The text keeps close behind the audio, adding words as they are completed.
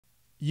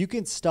You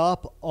can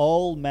stop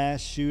all mass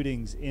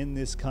shootings in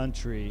this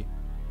country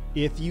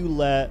if you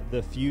let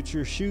the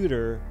future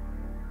shooter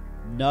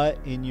nut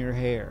in your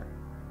hair.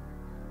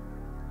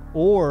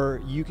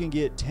 Or you can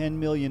get $10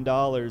 million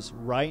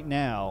right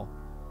now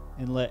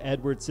and let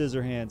Edward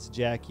Scissorhands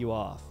jack you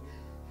off.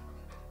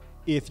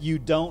 If you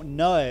don't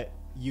nut,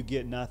 you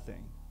get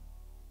nothing.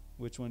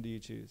 Which one do you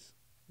choose?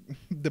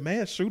 The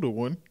mass shooter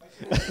one.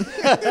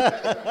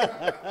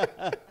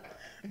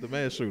 The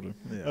mass shooter.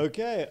 Yeah.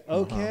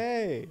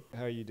 Okay.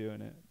 How are you doing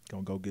it?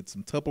 Gonna go get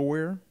some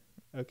Tupperware.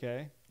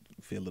 Okay.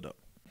 Fill it up.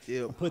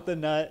 Yep. Put the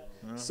nut.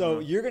 So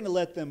you're going to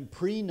let them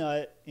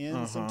pre-nut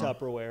in some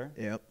Tupperware.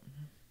 Yep.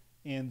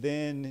 And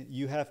then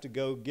you have to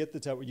go get the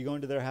Tupperware. You go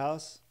into their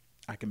house?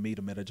 I can meet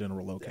them at a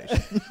general location.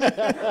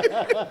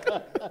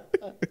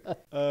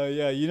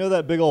 Yeah, you know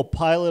that big old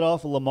pilot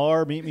off of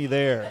Lamar? Meet me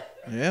there.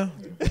 Yeah.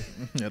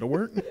 That'll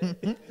work.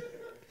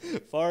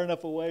 Far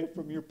enough away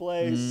from your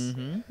place.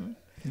 Mm-hmm.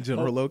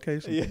 General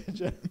location. Yeah,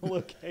 general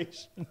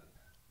location.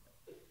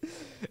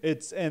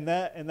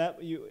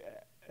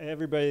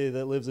 Everybody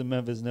that lives in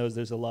Memphis knows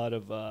there's a lot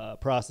of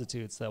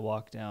prostitutes that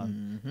walk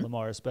down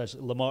Lamar, especially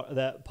Lamar.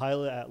 That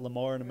pilot at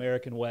Lamar and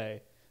American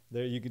Way,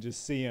 there you can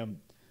just see him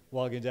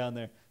walking down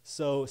there.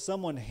 So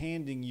someone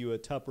handing you a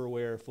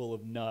Tupperware full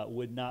of nut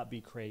would not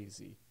be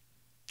crazy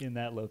in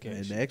that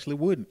location. It actually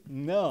wouldn't.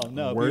 No. Worse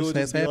People would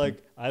just be happened.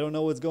 like, I don't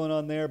know what's going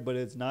on there, but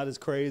it's not as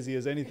crazy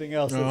as anything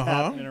else that's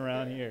happening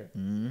around here.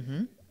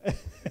 Mm-hmm.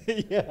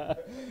 Yeah.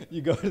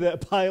 You go to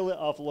that pilot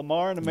off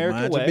Lamar and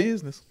American Way. Mind your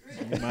business.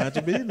 Mind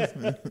your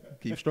business.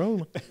 Keep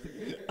strolling.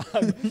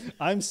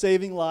 I'm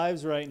saving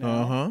lives right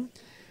now.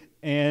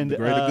 And the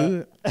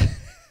greater good.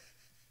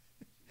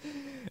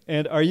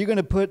 And are you going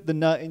to put the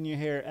nut in your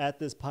hair at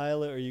this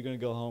pilot, or are you going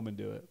to go home and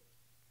do it?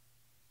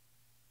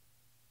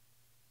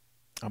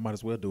 I might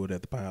as well do it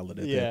at the pilot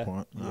at that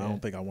point. I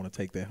don't think I want to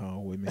take that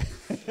home with me.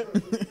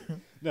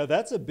 No,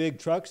 that's a big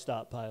truck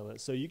stop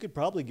pilot, so you could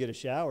probably get a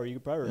shower. You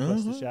could probably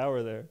request a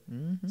shower there.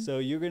 So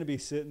you're going to be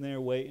sitting there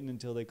waiting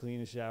until they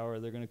clean a shower.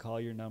 They're going to call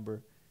your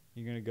number.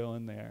 You're going to go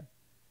in there.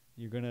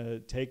 You're going to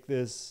take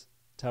this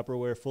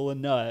Tupperware full of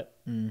nut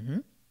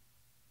and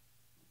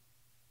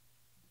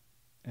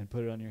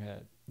put it on your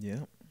head.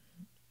 Yeah.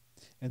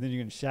 And then you're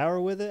going to shower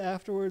with it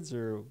afterwards,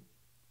 or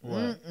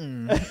what?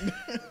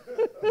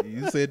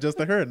 You said just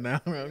to her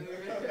now.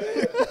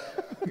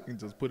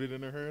 Just put it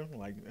in her hair,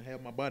 like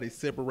have my body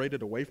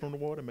separated away from the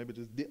water. Maybe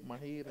just dip my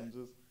head and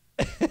just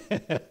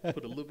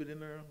put a little bit in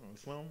there or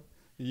something.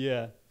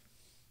 Yeah.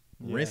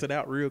 Rinse it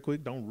out real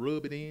quick. Don't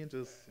rub it in.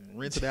 Just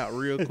rinse it out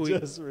real quick.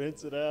 Just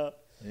rinse it out.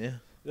 Yeah.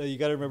 You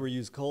got to remember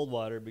use cold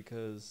water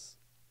because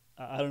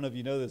I don't know if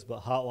you know this, but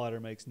hot water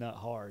makes nut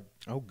hard.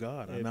 Oh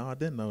God, I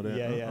didn't know that.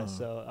 Yeah.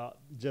 So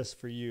just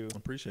for you. I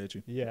appreciate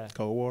you. Yeah.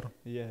 Cold water.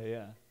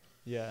 Yeah.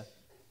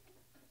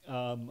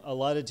 A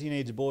lot of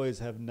teenage boys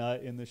have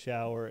nut in the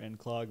shower and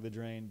clog the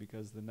drain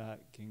because the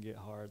nut can get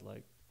hard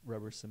like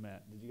rubber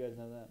cement. Did you guys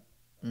know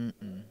that?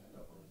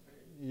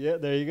 Yeah,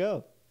 there you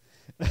go.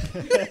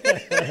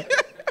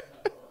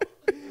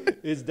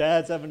 His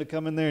dad's having to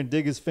come in there and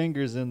dig his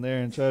fingers in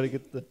there and try to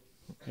get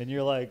and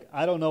you're like,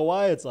 I don't know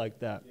why it's like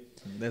that.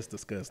 That's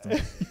disgusting.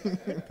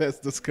 That's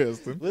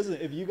disgusting. Listen,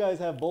 if you guys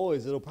have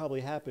boys, it'll probably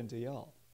happen to y'all.